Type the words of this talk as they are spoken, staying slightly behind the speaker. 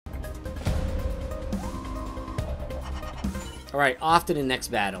Alright, off to the next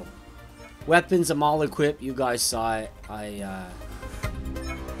battle. Weapons, I'm all equipped. You guys saw it. I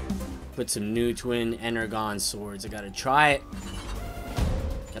put some new twin energon swords. I gotta try it.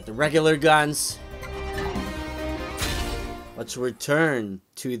 Got the regular guns. Let's return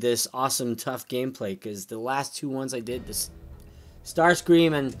to this awesome tough gameplay, because the last two ones I did, this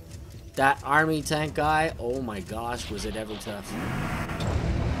Starscream and that army tank guy, oh my gosh, was it ever tough.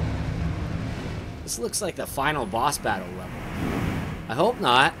 This looks like the final boss battle level. I hope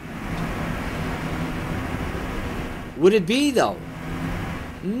not. Would it be though?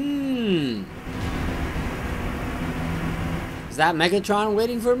 Is that Megatron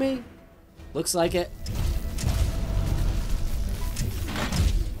waiting for me? Looks like it.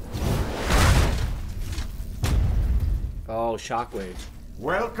 Oh, Shockwave.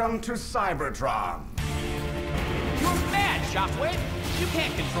 Welcome to Cybertron. You're mad, Shockwave! You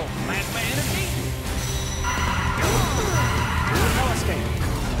can't control plasma energy! No escape.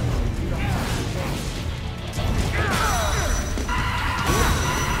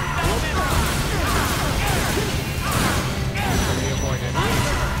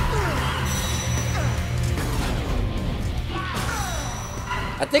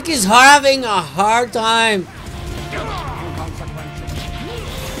 I think he's having a hard time.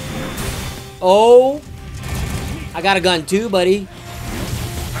 Oh, I got a gun too, buddy.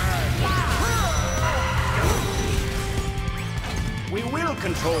 We will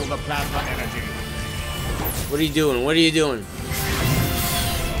control the plasma energy. What are you doing? What are you doing?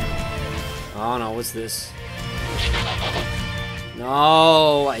 Oh no, what's this?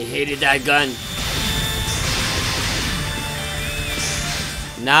 No, I hated that gun.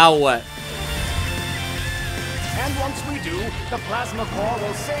 Now what? And once we do, the plasma core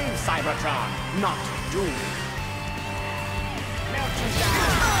will save Cybertron, not Doom. Melt you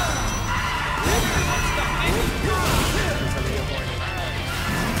down.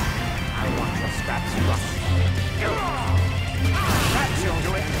 I want your scraps rusty. That should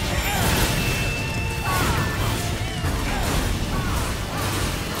do it.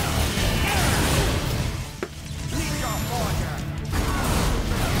 Meet your forger.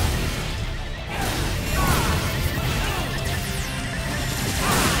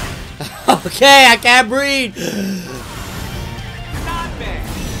 Okay, I can't breathe. Not bad!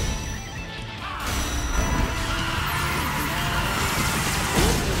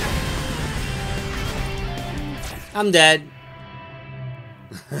 I'm dead.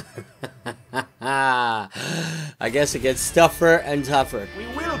 I guess it gets tougher and tougher. We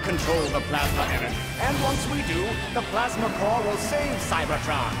will control the plasma energy. And once we do, the plasma core will save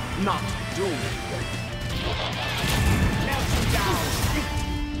Cybertron, not Doom. Melt you down.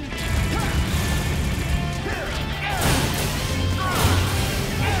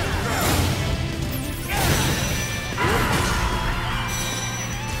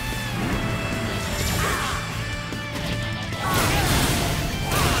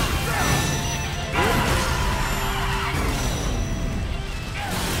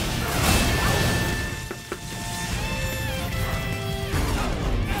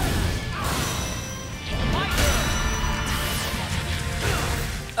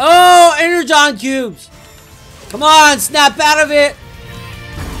 Oh, energon cubes! Come on, snap out of it!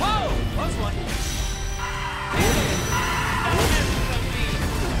 Whoa! Close one.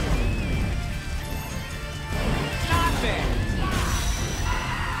 Not bad!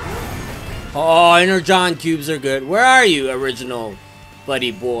 Oh, energon cubes are good. Where are you, original buddy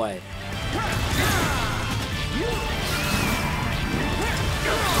boy?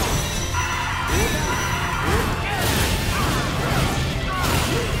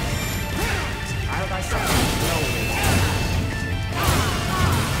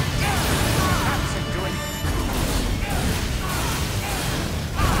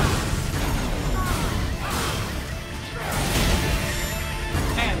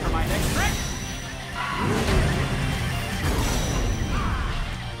 And for my next trick,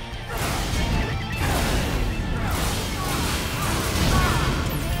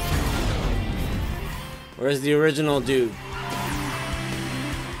 Where's the original dude?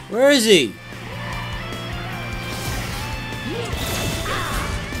 Where is he?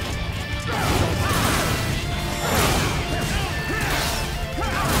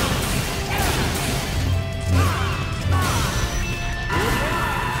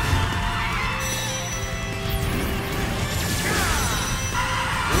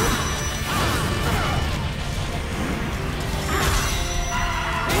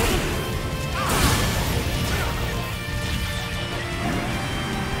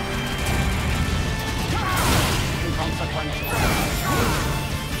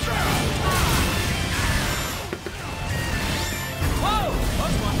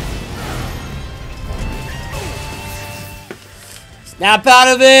 Snap out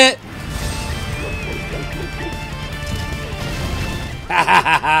of it! Ha ha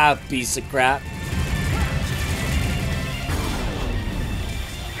ha ha! Piece of crap.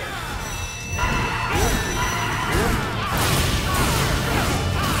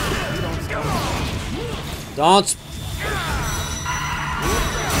 Don't.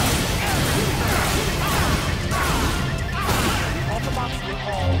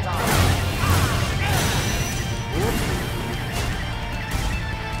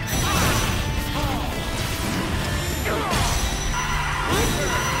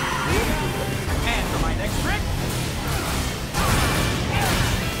 And for my next trick.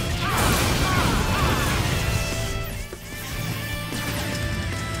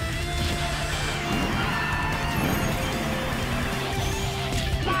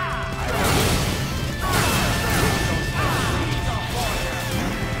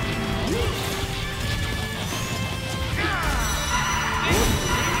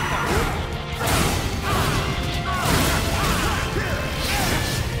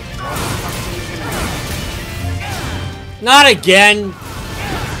 Not again.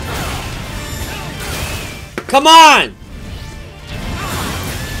 Come on.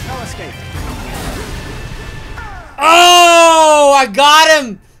 No escape. Oh, I got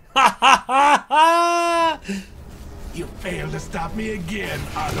him. Ha ha ha ha. You failed to stop me again,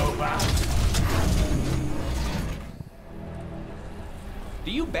 Autobot.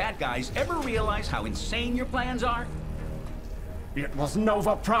 Do you bad guys ever realize how insane your plans are? It was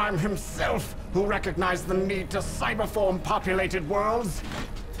Nova Prime himself who recognized the need to cyberform populated worlds.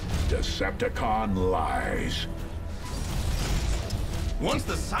 Decepticon lies. Once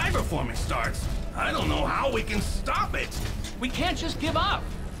the cyberforming starts, I don't know how we can stop it. We can't just give up.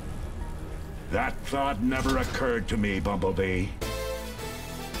 That thought never occurred to me, Bumblebee.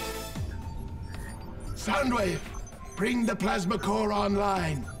 Soundwave, bring the plasma core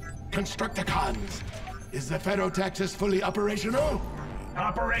online. Constructicons. Is the Ferrotaxis fully operational?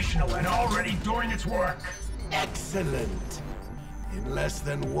 Operational and already doing its work. Excellent. In less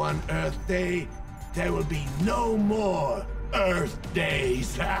than one Earth day, there will be no more Earth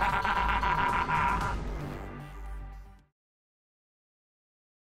days.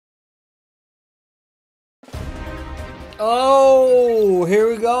 Oh, here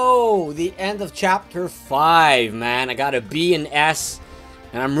we go. The end of chapter 5, man. I got a B and S,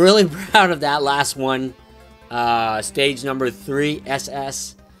 and I'm really proud of that last one. Stage number 3,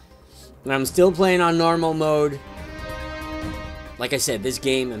 SS. And I'm still playing on normal mode. Like I said, this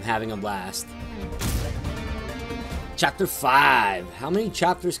game, I'm having a blast. Chapter 5. How many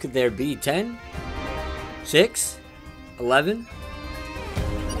chapters could there be? 10? 6? 11?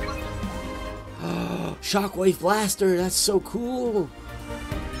 Shockwave Blaster, that's so cool.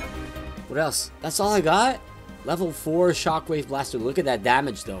 What else? That's all I got? Level 4 Shockwave Blaster. Look at that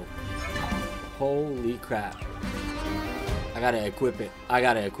damage though. Holy crap. I gotta equip it.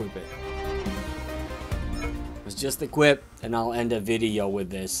 Let's just equip and I'll end a video with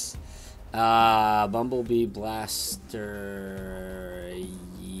this. Bumblebee Blaster.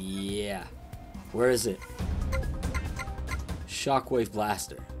 Yeah. Where is it? Shockwave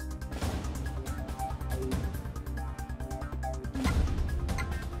Blaster.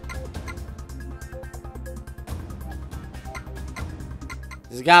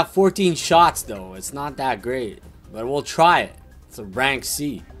 It's got 14 shots though. It's not that great. But we'll try it. It's a rank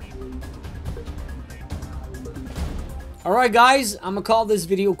C. Alright guys, I'm gonna call this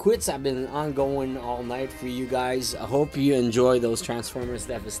video quits. I've been ongoing all night for you guys. I hope you enjoy those Transformers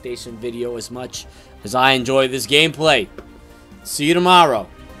Devastation video as much as I enjoy this gameplay. See you tomorrow.